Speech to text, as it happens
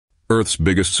Earth's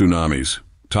biggest tsunamis.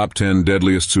 Top 10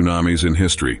 deadliest tsunamis in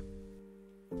history.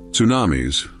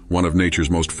 Tsunamis, one of nature's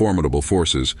most formidable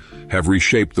forces, have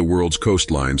reshaped the world's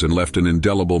coastlines and left an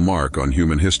indelible mark on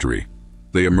human history.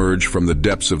 They emerge from the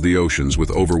depths of the oceans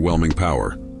with overwhelming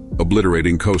power,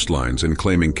 obliterating coastlines and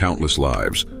claiming countless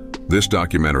lives. This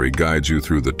documentary guides you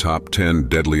through the top 10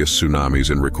 deadliest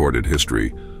tsunamis in recorded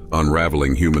history,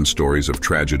 unraveling human stories of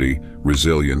tragedy,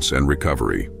 resilience, and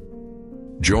recovery.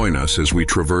 Join us as we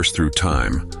traverse through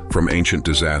time, from ancient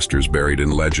disasters buried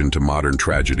in legend to modern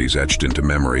tragedies etched into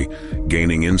memory,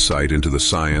 gaining insight into the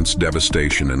science,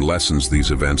 devastation, and lessons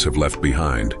these events have left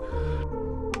behind.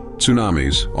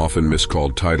 Tsunamis, often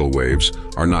miscalled tidal waves,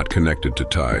 are not connected to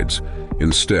tides.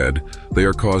 Instead, they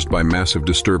are caused by massive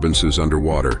disturbances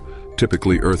underwater,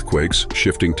 typically earthquakes,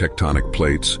 shifting tectonic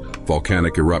plates,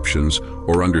 volcanic eruptions,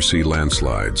 or undersea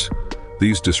landslides.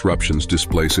 These disruptions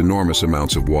displace enormous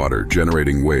amounts of water,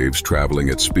 generating waves traveling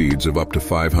at speeds of up to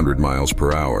 500 miles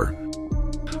per hour.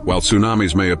 While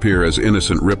tsunamis may appear as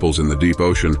innocent ripples in the deep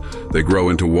ocean, they grow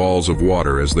into walls of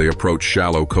water as they approach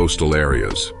shallow coastal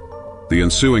areas. The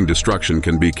ensuing destruction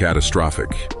can be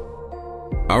catastrophic.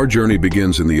 Our journey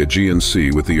begins in the Aegean Sea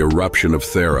with the eruption of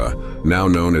Thera, now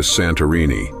known as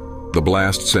Santorini. The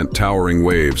blast sent towering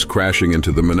waves crashing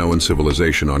into the Minoan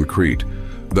civilization on Crete.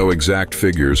 Though exact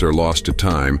figures are lost to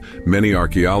time, many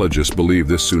archaeologists believe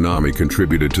this tsunami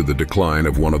contributed to the decline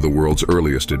of one of the world's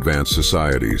earliest advanced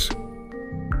societies.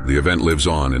 The event lives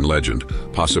on in legend,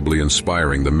 possibly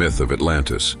inspiring the myth of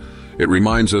Atlantis. It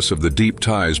reminds us of the deep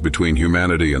ties between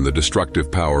humanity and the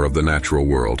destructive power of the natural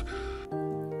world.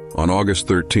 On August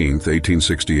 13,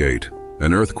 1868,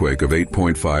 an earthquake of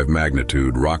 8.5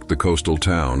 magnitude rocked the coastal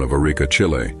town of Arica,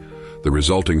 Chile. The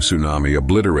resulting tsunami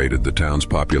obliterated the town's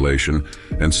population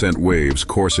and sent waves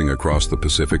coursing across the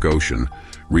Pacific Ocean,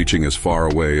 reaching as far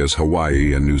away as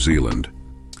Hawaii and New Zealand.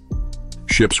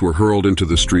 Ships were hurled into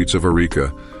the streets of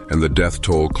Arica, and the death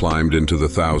toll climbed into the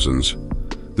thousands.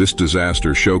 This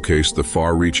disaster showcased the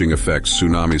far-reaching effects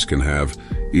tsunamis can have,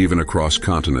 even across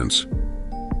continents.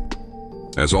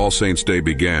 As All Saints' Day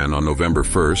began on November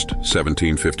 1,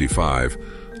 1755,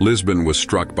 Lisbon was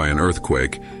struck by an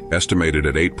earthquake, estimated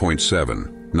at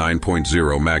 8.7,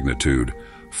 9.0 magnitude.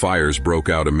 Fires broke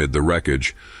out amid the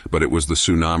wreckage, but it was the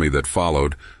tsunami that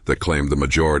followed that claimed the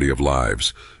majority of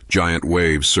lives. Giant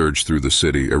waves surged through the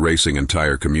city, erasing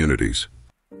entire communities.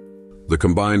 The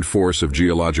combined force of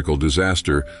geological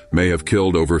disaster may have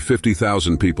killed over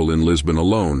 50,000 people in Lisbon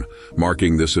alone,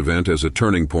 marking this event as a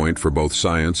turning point for both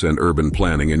science and urban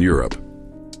planning in Europe.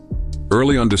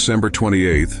 Early on December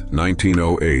 28,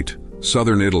 1908,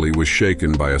 southern Italy was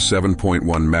shaken by a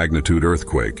 7.1 magnitude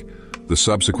earthquake. The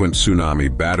subsequent tsunami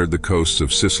battered the coasts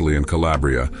of Sicily and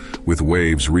Calabria, with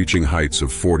waves reaching heights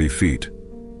of 40 feet.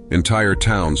 Entire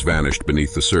towns vanished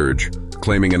beneath the surge,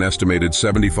 claiming an estimated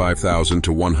 75,000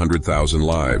 to 100,000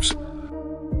 lives.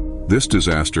 This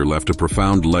disaster left a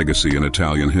profound legacy in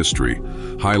Italian history,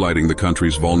 highlighting the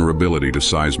country's vulnerability to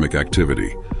seismic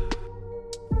activity.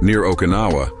 Near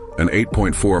Okinawa, an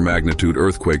 8.4 magnitude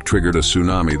earthquake triggered a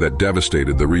tsunami that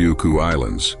devastated the Ryukyu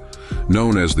Islands.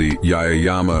 Known as the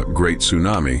Yaeyama Great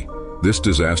Tsunami, this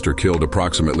disaster killed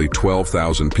approximately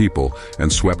 12,000 people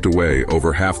and swept away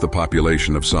over half the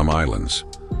population of some islands.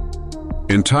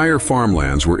 Entire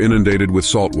farmlands were inundated with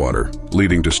saltwater,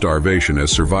 leading to starvation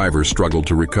as survivors struggled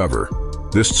to recover.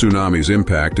 This tsunami's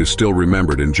impact is still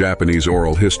remembered in Japanese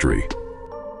oral history.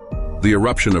 The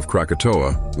eruption of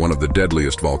Krakatoa, one of the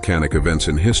deadliest volcanic events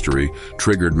in history,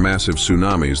 triggered massive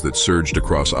tsunamis that surged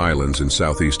across islands in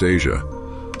Southeast Asia.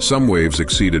 Some waves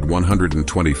exceeded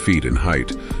 120 feet in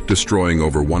height, destroying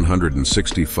over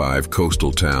 165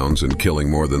 coastal towns and killing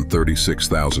more than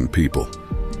 36,000 people.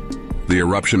 The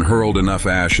eruption hurled enough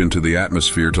ash into the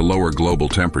atmosphere to lower global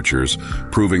temperatures,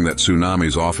 proving that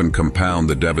tsunamis often compound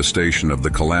the devastation of the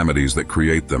calamities that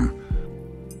create them.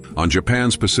 On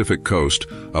Japan's Pacific coast,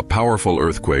 a powerful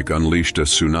earthquake unleashed a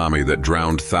tsunami that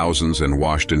drowned thousands and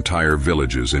washed entire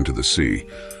villages into the sea.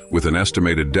 With an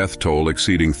estimated death toll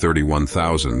exceeding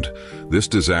 31,000, this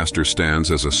disaster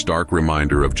stands as a stark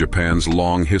reminder of Japan's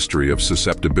long history of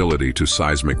susceptibility to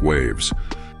seismic waves.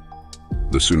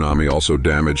 The tsunami also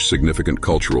damaged significant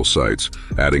cultural sites,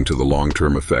 adding to the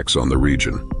long-term effects on the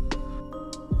region.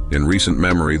 In recent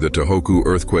memory, the Tohoku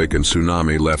earthquake and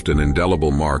tsunami left an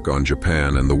indelible mark on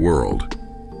Japan and the world.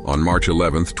 On March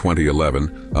 11,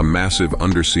 2011, a massive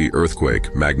undersea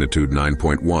earthquake, magnitude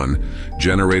 9.1,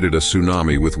 generated a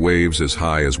tsunami with waves as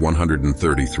high as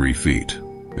 133 feet.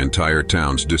 Entire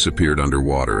towns disappeared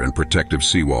underwater and protective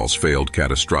seawalls failed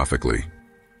catastrophically.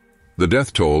 The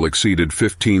death toll exceeded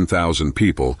 15,000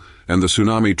 people, and the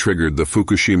tsunami triggered the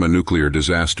Fukushima nuclear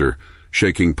disaster,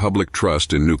 shaking public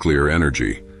trust in nuclear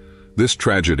energy. This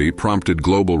tragedy prompted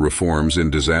global reforms in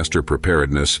disaster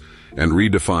preparedness and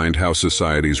redefined how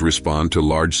societies respond to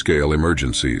large-scale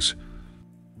emergencies.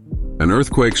 An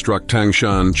earthquake struck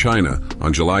Tangshan, China,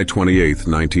 on July 28,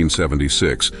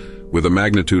 1976, with a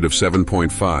magnitude of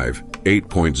 7.5,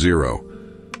 8.0.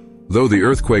 Though the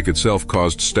earthquake itself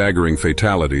caused staggering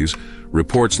fatalities,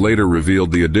 reports later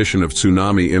revealed the addition of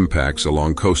tsunami impacts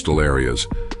along coastal areas.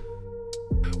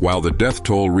 While the death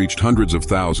toll reached hundreds of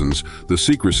thousands, the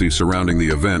secrecy surrounding the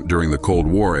event during the Cold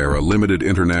War era limited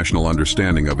international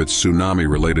understanding of its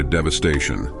tsunami-related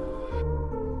devastation.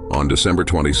 On December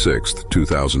 26,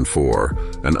 2004,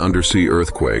 an undersea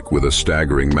earthquake with a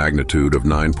staggering magnitude of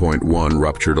 9.1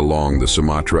 ruptured along the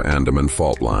Sumatra-Andaman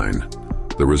fault line.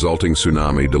 The resulting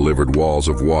tsunami delivered walls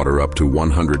of water up to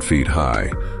 100 feet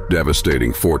high,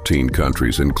 devastating 14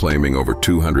 countries and claiming over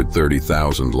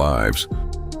 230,000 lives.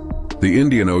 The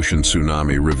Indian Ocean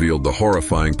tsunami revealed the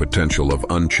horrifying potential of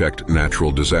unchecked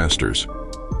natural disasters.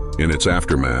 In its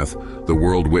aftermath, the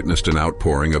world witnessed an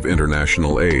outpouring of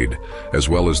international aid, as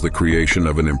well as the creation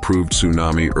of an improved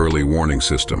tsunami early warning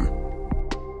system.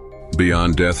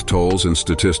 Beyond death tolls and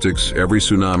statistics, every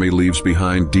tsunami leaves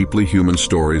behind deeply human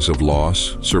stories of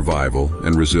loss, survival,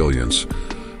 and resilience.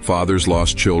 Fathers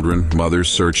lost children, mothers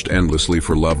searched endlessly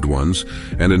for loved ones,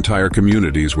 and entire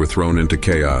communities were thrown into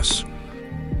chaos.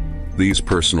 These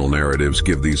personal narratives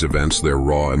give these events their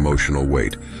raw emotional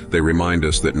weight. They remind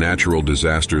us that natural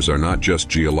disasters are not just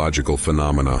geological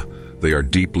phenomena, they are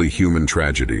deeply human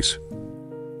tragedies.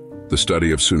 The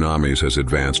study of tsunamis has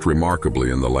advanced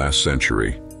remarkably in the last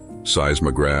century.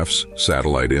 Seismographs,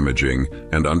 satellite imaging,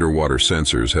 and underwater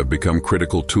sensors have become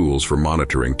critical tools for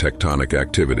monitoring tectonic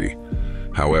activity.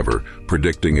 However,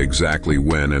 predicting exactly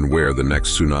when and where the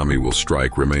next tsunami will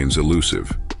strike remains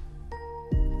elusive.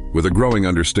 With a growing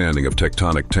understanding of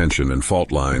tectonic tension and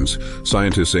fault lines,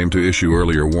 scientists aim to issue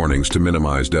earlier warnings to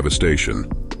minimize devastation.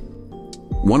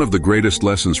 One of the greatest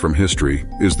lessons from history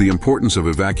is the importance of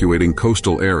evacuating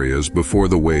coastal areas before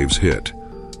the waves hit.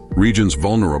 Regions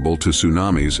vulnerable to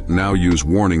tsunamis now use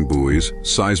warning buoys,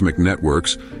 seismic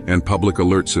networks, and public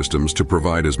alert systems to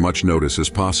provide as much notice as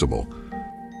possible.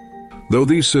 Though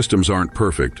these systems aren't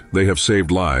perfect, they have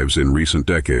saved lives in recent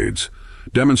decades,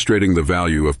 demonstrating the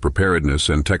value of preparedness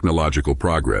and technological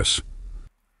progress.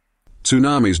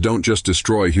 Tsunamis don't just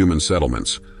destroy human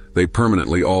settlements, they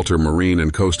permanently alter marine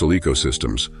and coastal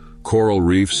ecosystems. Coral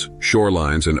reefs,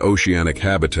 shorelines, and oceanic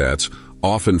habitats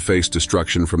often face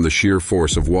destruction from the sheer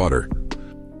force of water.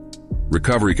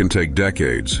 Recovery can take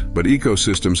decades, but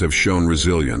ecosystems have shown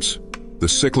resilience. The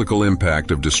cyclical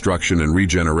impact of destruction and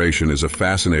regeneration is a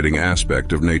fascinating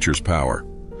aspect of nature's power.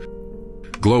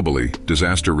 Globally,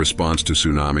 disaster response to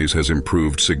tsunamis has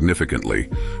improved significantly.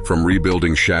 From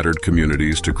rebuilding shattered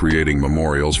communities to creating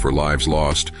memorials for lives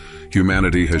lost,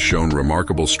 humanity has shown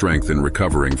remarkable strength in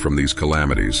recovering from these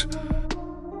calamities.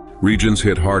 Regions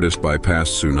hit hardest by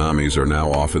past tsunamis are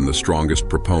now often the strongest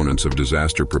proponents of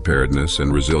disaster preparedness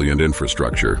and resilient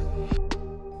infrastructure.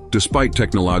 Despite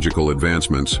technological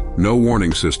advancements, no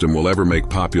warning system will ever make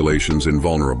populations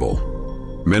invulnerable.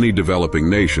 Many developing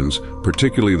nations,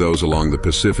 particularly those along the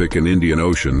Pacific and Indian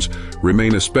Oceans,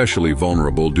 remain especially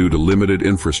vulnerable due to limited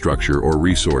infrastructure or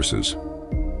resources.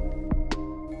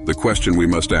 The question we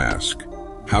must ask: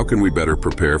 how can we better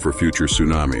prepare for future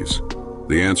tsunamis?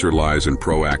 The answer lies in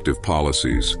proactive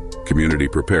policies, community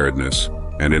preparedness,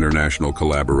 and international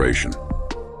collaboration.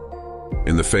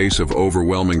 In the face of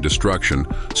overwhelming destruction,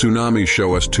 tsunamis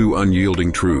show us two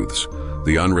unyielding truths: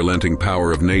 the unrelenting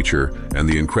power of nature and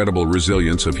the incredible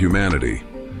resilience of humanity.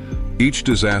 Each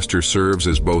disaster serves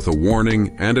as both a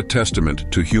warning and a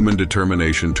testament to human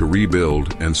determination to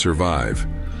rebuild and survive.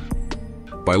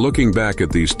 By looking back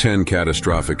at these 10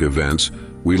 catastrophic events,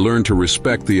 we learn to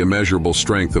respect the immeasurable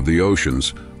strength of the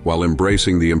oceans while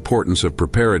embracing the importance of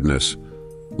preparedness.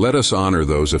 Let us honor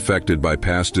those affected by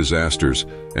past disasters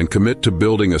and commit to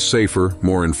building a safer,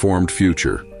 more informed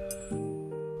future.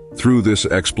 Through this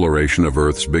exploration of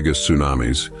Earth's biggest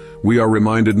tsunamis, we are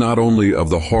reminded not only of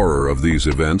the horror of these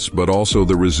events, but also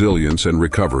the resilience and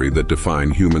recovery that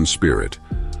define human spirit.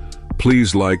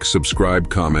 Please like, subscribe,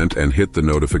 comment, and hit the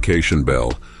notification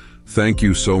bell. Thank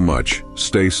you so much.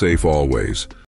 Stay safe always.